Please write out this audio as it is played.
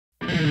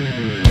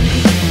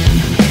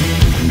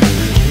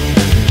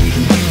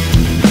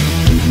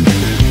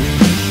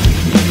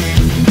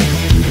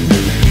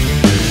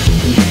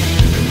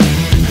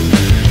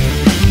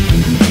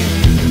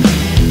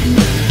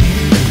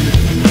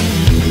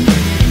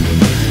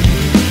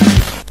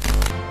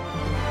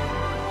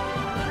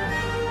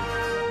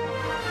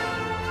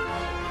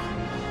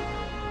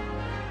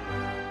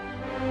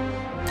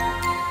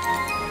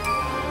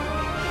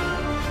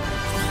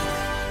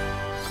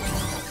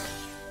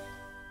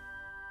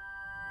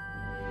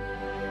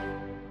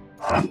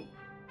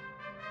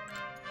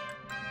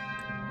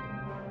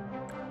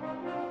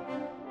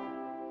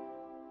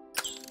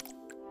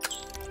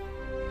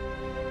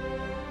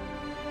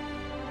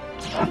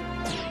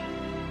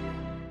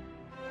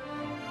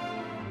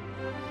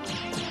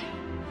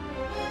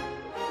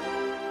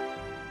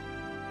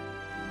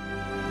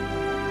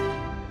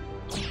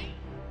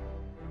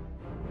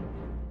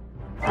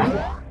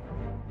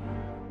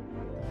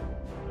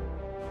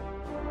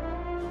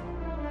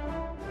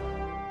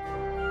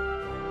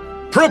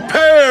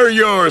Prepare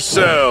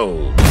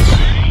yourselves!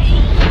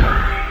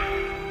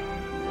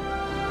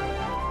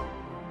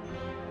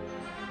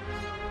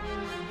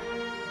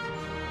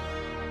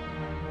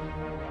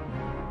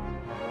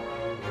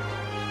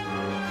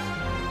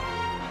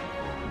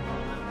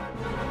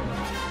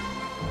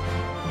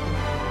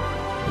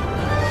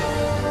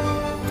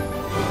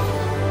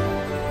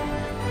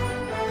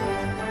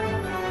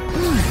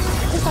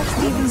 It's like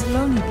Steven's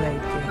Lonely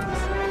Blade games.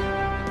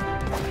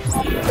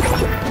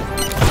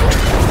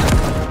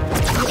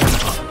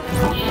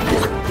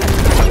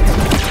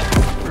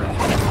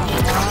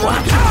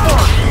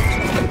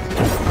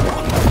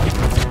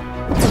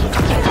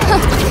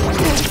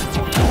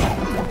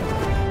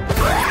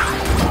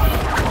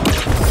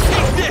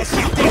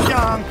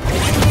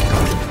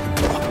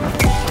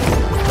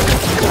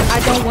 I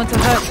don't want to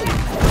hurt you.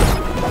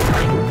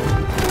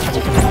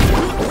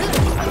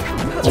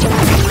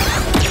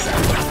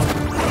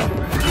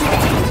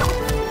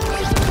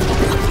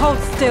 Hold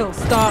still,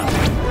 start.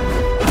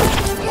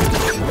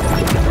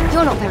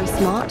 You're not very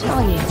smart,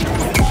 are you?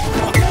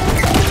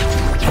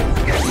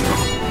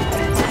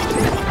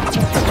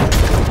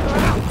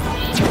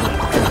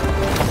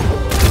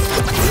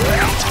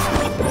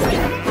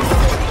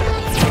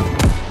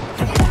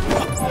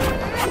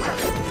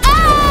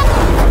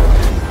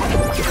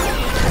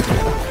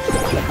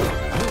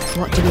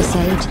 What do we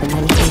say to the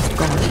many-faced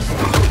god?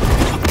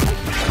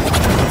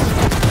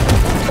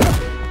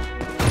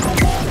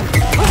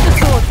 Put the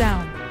sword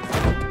down.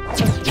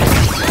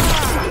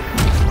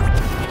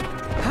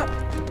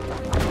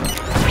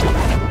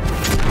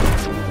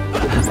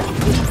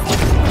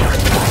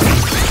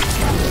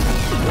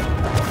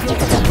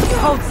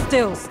 Hold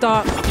still,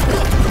 start.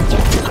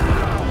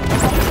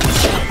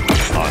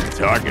 On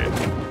target.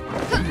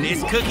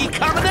 This cookie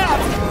coming up!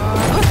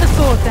 Put the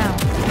sword down.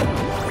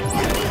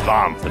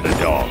 Bomb for the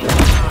dog.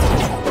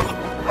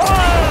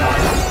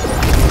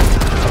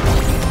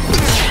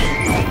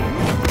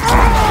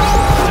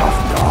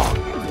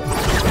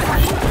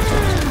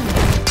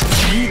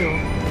 Needle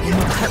will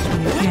not touch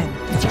me again.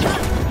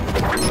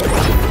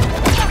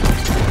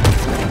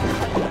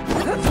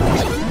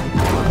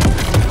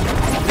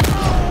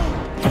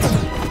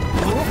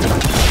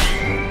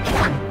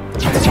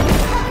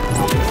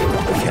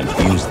 Can't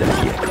use that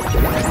yet.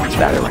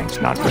 Batarangs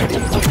not ready.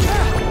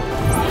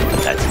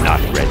 That's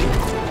not ready.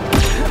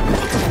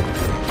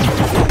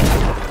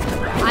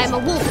 I'm a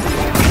wolf.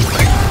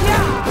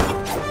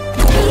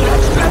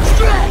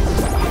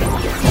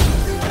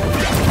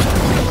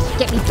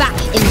 Get me back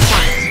in the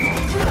fight.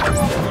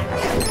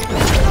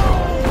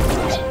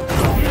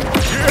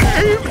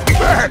 James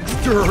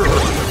Baxter!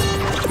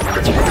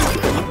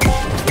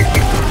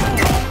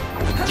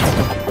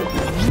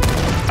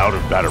 Out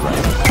of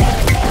batarang.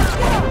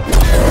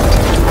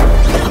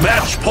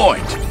 Match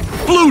point!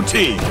 Blue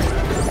team!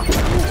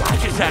 I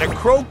just had a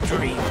croak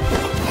dream.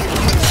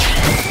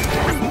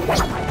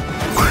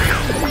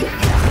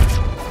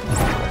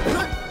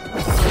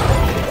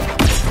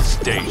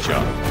 Stay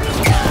sharp.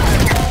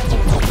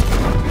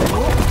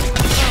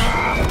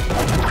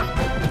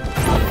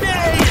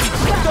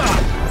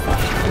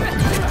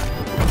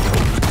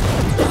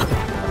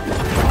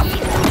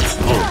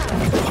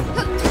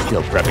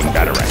 Still prepping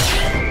batarang.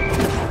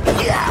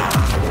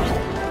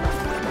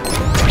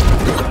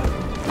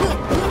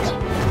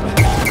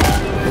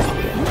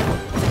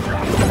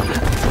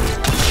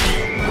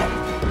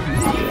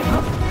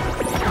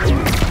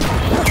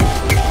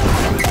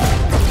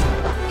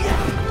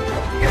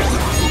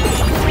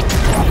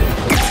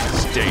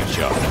 Stay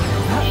sharp.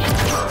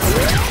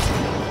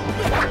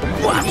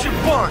 Watch your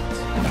bunt!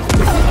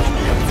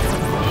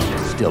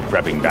 Still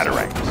prepping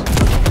batarangs.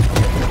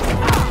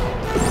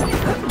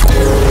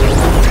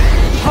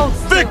 Hold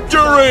still.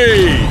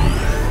 Victory!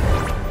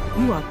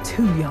 You are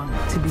too young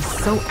to be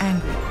so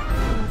angry.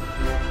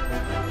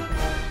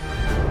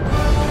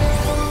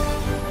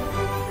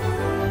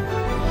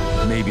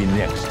 Maybe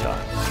next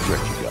time,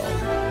 stretchy dog.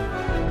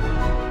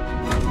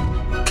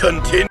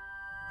 Continue.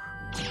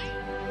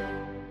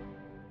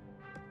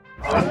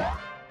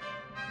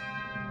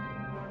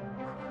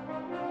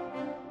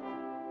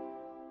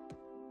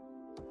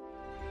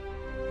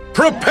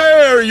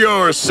 Prepare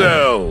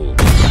yourselves!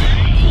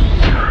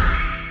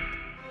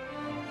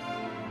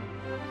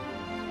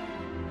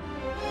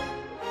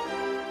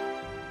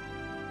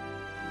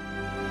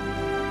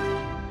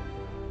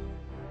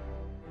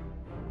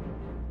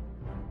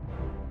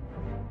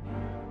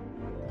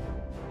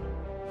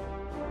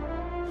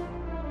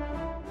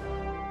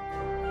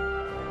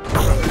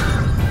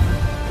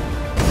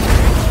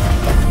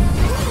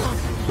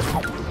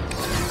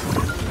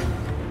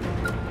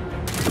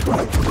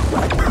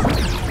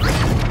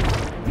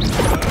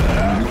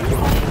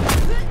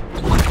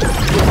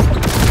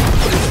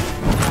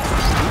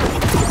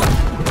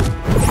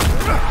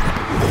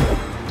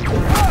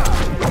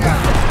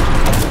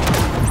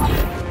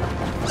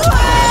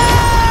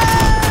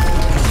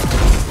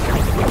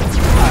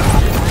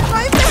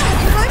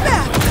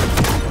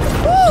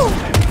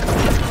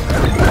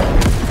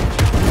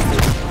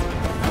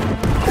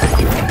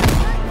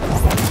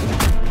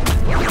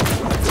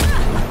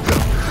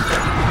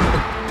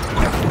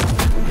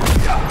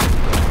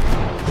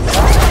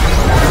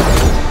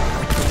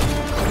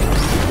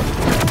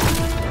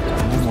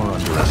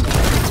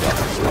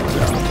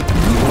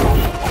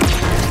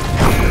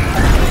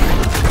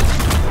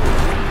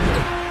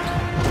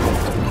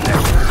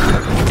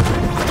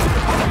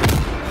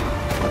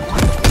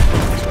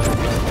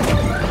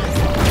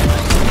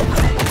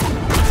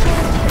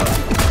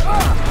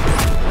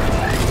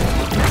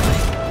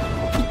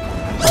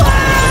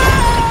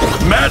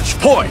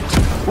 point!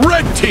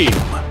 Red team!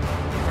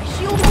 My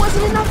shield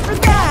wasn't enough for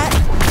that.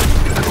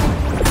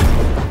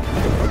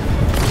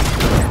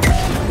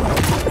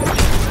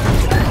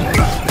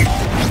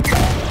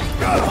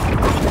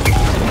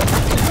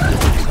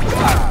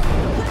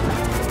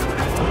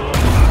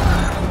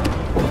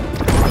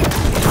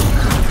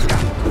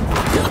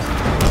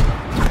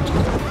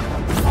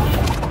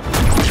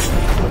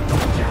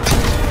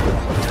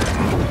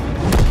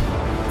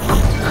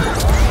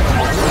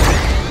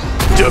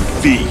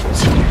 Defeat!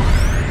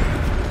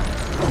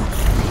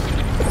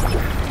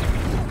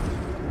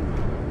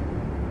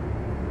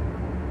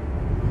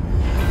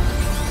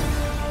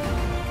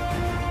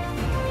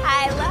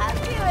 I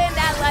loved you in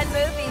that one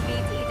movie,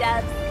 BT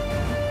Dubs.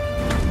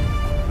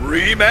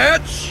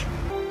 Rematch?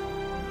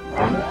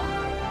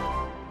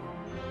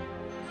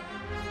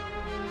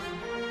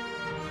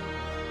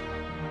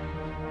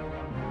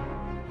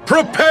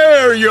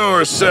 Prepare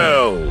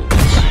yourselves!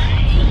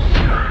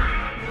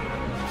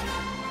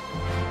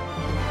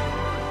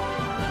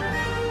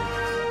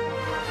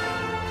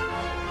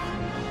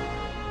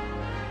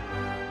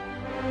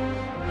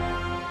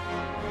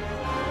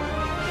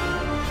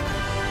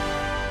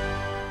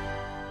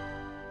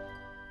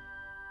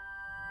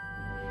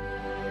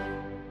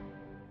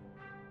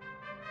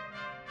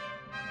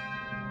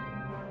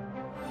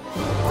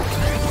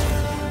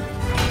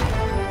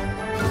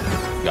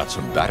 Got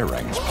some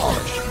batarangs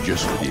polished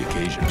just for the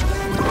occasion.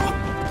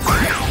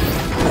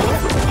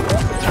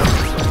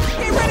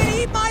 Get ready to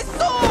eat my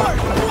sword!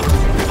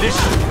 This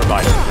should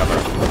provide cover.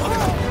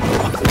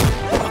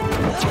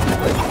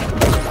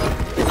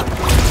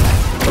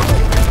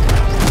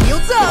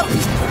 Shields up!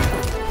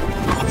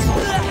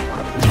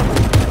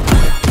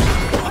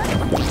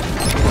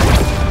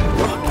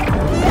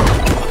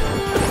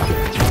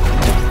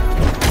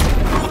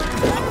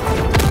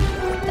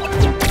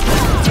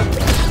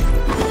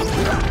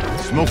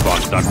 Smoke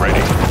bomb's not ready.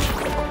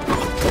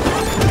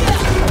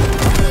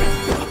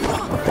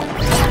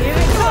 Here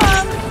it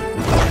comes!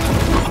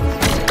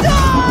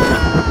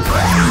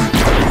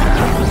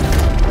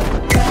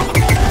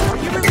 Are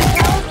you really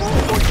powerful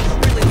or just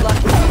really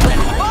lucky?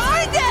 Let's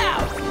find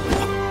out!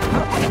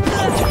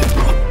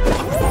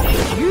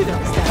 You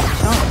don't stand a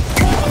chance.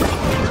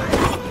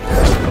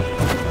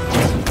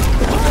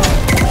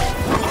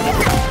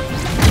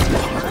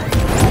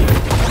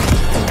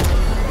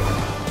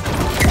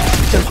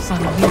 Joke's on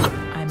you.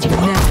 I'm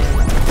never.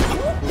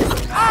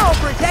 I'll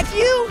protect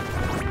you!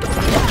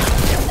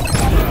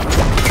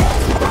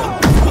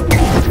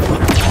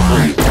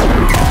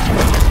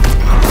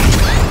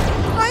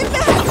 I'm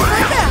back! I'm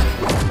back!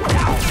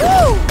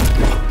 Woo!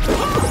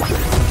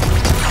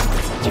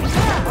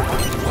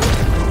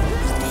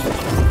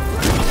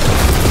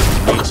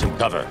 Need some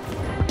cover.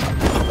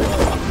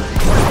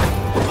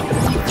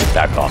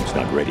 That bomb's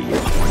not ready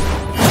yet.